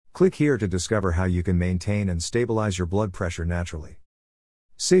Click here to discover how you can maintain and stabilize your blood pressure naturally.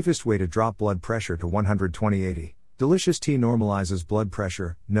 Safest way to drop blood pressure to 120/80. Delicious tea normalizes blood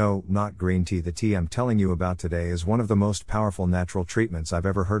pressure. No, not green tea. The tea I'm telling you about today is one of the most powerful natural treatments I've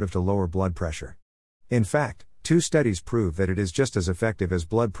ever heard of to lower blood pressure. In fact, 2 studies prove that it is just as effective as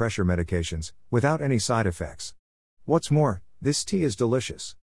blood pressure medications, without any side effects. What's more, this tea is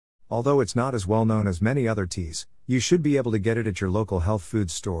delicious. Although it's not as well known as many other teas, you should be able to get it at your local health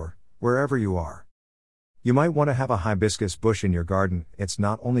food store, wherever you are. You might want to have a hibiscus bush in your garden. It's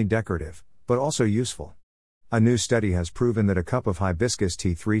not only decorative, but also useful. A new study has proven that a cup of hibiscus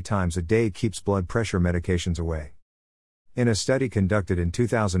tea 3 times a day keeps blood pressure medications away. In a study conducted in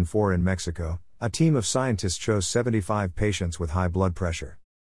 2004 in Mexico, a team of scientists chose 75 patients with high blood pressure.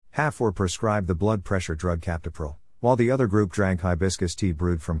 Half were prescribed the blood pressure drug captopril, while the other group drank hibiscus tea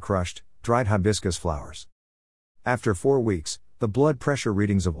brewed from crushed, dried hibiscus flowers. After 4 weeks, the blood pressure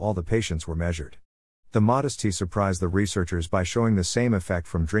readings of all the patients were measured. The modest tea surprised the researchers by showing the same effect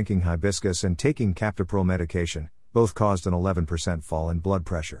from drinking hibiscus and taking captopril medication. Both caused an 11% fall in blood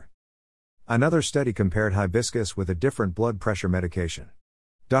pressure. Another study compared hibiscus with a different blood pressure medication.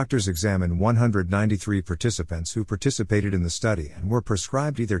 Doctors examined 193 participants who participated in the study and were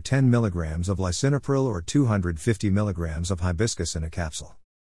prescribed either 10 mg of lisinopril or 250 mg of hibiscus in a capsule.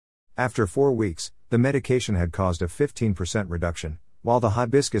 After 4 weeks, the medication had caused a 15% reduction, while the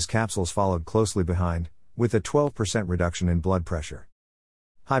hibiscus capsules followed closely behind, with a 12% reduction in blood pressure.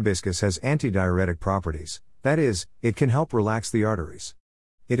 Hibiscus has antidiuretic properties, that is, it can help relax the arteries.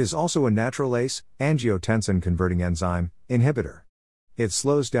 It is also a natural ACE, angiotensin-converting enzyme, inhibitor. It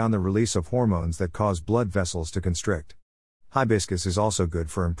slows down the release of hormones that cause blood vessels to constrict. Hibiscus is also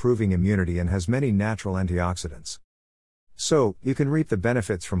good for improving immunity and has many natural antioxidants. So, you can reap the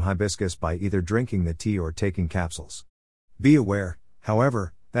benefits from hibiscus by either drinking the tea or taking capsules. Be aware,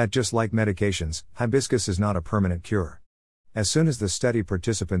 however, that just like medications, hibiscus is not a permanent cure. As soon as the study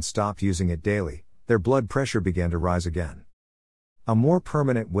participants stopped using it daily, their blood pressure began to rise again. A more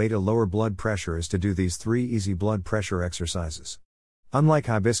permanent way to lower blood pressure is to do these 3 easy blood pressure exercises. Unlike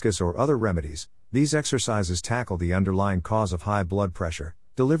hibiscus or other remedies, these exercises tackle the underlying cause of high blood pressure,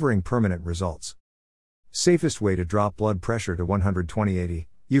 delivering permanent results. Safest way to drop blood pressure to 120/80.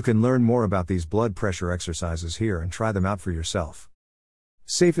 You can learn more about these blood pressure exercises here and try them out for yourself.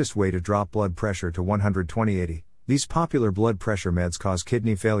 Safest way to drop blood pressure to 120/80. These popular blood pressure meds cause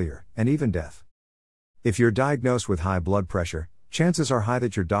kidney failure, and even death. If you're diagnosed with high blood pressure, chances are high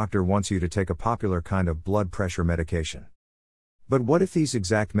that your doctor wants you to take a popular kind of blood pressure medication. But what if these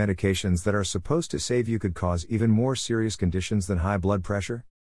exact medications that are supposed to save you could cause even more serious conditions than high blood pressure?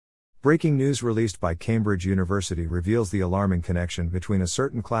 Breaking news released by Cambridge University reveals the alarming connection between a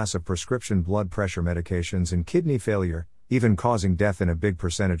certain class of prescription blood pressure medications and kidney failure, even causing death in a big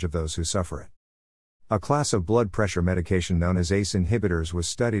percentage of those who suffer it. A class of blood pressure medication known as ACE inhibitors was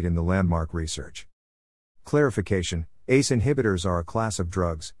studied in the landmark research. Clarification: ACE inhibitors are a class of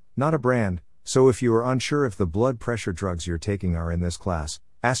drugs, not a brand, so if you are unsure if the blood pressure drugs you're taking are in this class,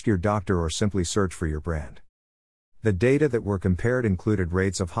 ask your doctor or simply search for your brand. The data that were compared included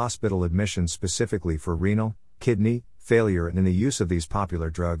rates of hospital admissions specifically for renal, kidney, failure and in the use of these popular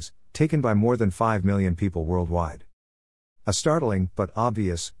drugs, taken by more than 5 million people worldwide. A startling, but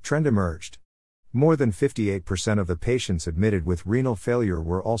obvious, trend emerged. More than 58% of the patients admitted with renal failure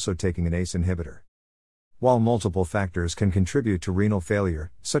were also taking an ACE inhibitor. While multiple factors can contribute to renal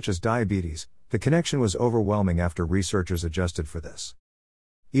failure, such as diabetes, the connection was overwhelming after researchers adjusted for this.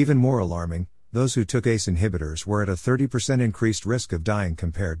 Even more alarming, those who took ACE inhibitors were at a 30% increased risk of dying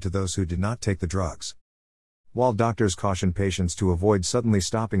compared to those who did not take the drugs. While doctors caution patients to avoid suddenly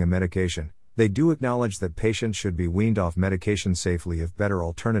stopping a medication, they do acknowledge that patients should be weaned off medication safely if better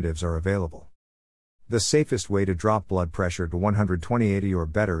alternatives are available. The safest way to drop blood pressure to 120/80 or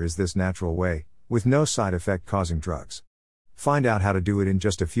better is this natural way, with no side effect causing drugs. Find out how to do it in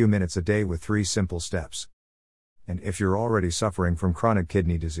just a few minutes a day with 3 simple steps. And if you're already suffering from chronic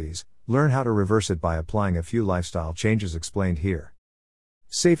kidney disease, learn how to reverse it by applying a few lifestyle changes explained here.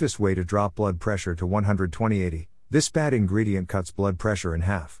 Safest way to drop blood pressure to 120/80. This bad ingredient cuts blood pressure in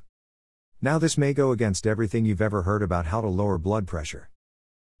half. Now this may go against everything you've ever heard about how to lower blood pressure.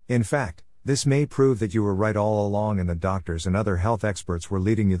 In fact, this may prove that you were right all along and the doctors and other health experts were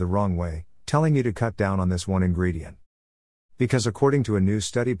leading you the wrong way, telling you to cut down on this one ingredient. Because according to a new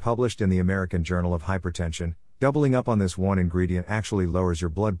study published in the American Journal of Hypertension, doubling up on this one ingredient actually lowers your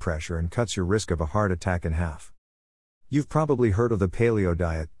blood pressure and cuts your risk of a heart attack in half. You've probably heard of the paleo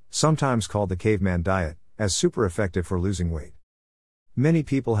diet, sometimes called the caveman diet, as super effective for losing weight. Many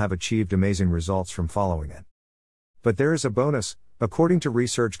people have achieved amazing results from following it. But there is a bonus: According to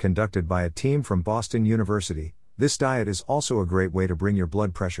research conducted by a team from Boston University, this diet is also a great way to bring your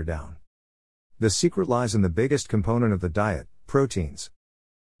blood pressure down. The secret lies in the biggest component of the diet, proteins.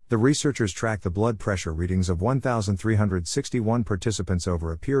 The researchers tracked the blood pressure readings of 1,361 participants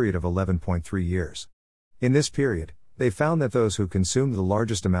over a period of 11.3 years. In this period, they found that those who consumed the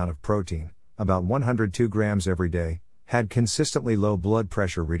largest amount of protein, about 102 grams every day, had consistently low blood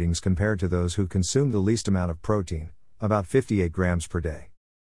pressure readings compared to those who consumed the least amount of protein, about 58 grams per day.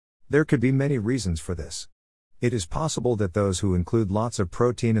 There could be many reasons for this. It is possible that those who include lots of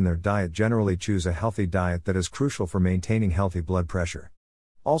protein in their diet generally choose a healthy diet that is crucial for maintaining healthy blood pressure.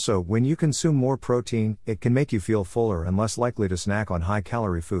 Also, when you consume more protein, it can make you feel fuller and less likely to snack on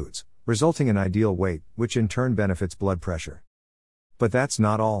high-calorie foods, resulting in ideal weight, which in turn benefits blood pressure. But that's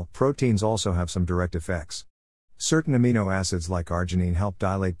not all. Proteins also have some direct effects. Certain amino acids like arginine help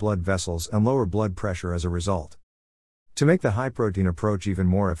dilate blood vessels and lower blood pressure as a result. To make the high-protein approach even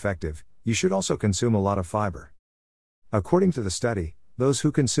more effective, you should also consume a lot of fiber. According to the study, those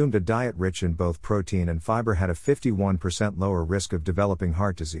who consumed a diet rich in both protein and fiber had a 51% lower risk of developing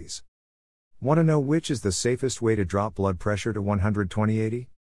heart disease. Want to know which is the safest way to drop blood pressure to 120/80?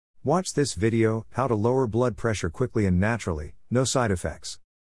 Watch this video, How to Lower Blood Pressure Quickly and Naturally, No Side Effects.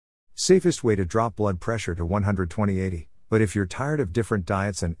 Safest way to drop blood pressure to 120/80, but if you're tired of different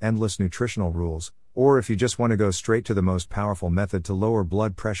diets and endless nutritional rules, or if you just want to go straight to the most powerful method to lower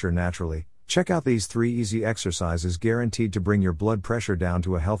blood pressure naturally, check out these 3 easy exercises guaranteed to bring your blood pressure down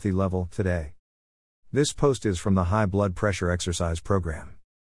to a healthy level today. This post is from the High Blood Pressure Exercise Program.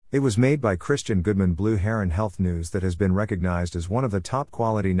 It was made by Christian Goodman Blue Heron Health News that has been recognized as one of the top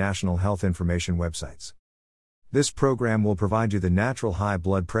quality national health information websites. This program will provide you the natural high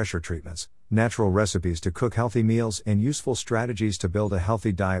blood pressure treatments, natural recipes to cook healthy meals, and useful strategies to build a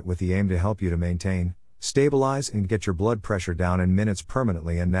healthy diet with the aim to help you to maintain, stabilize, and get your blood pressure down in minutes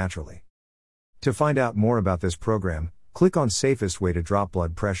permanently and naturally. To find out more about this program, click on Safest Way to Drop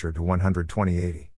Blood Pressure to 120/80.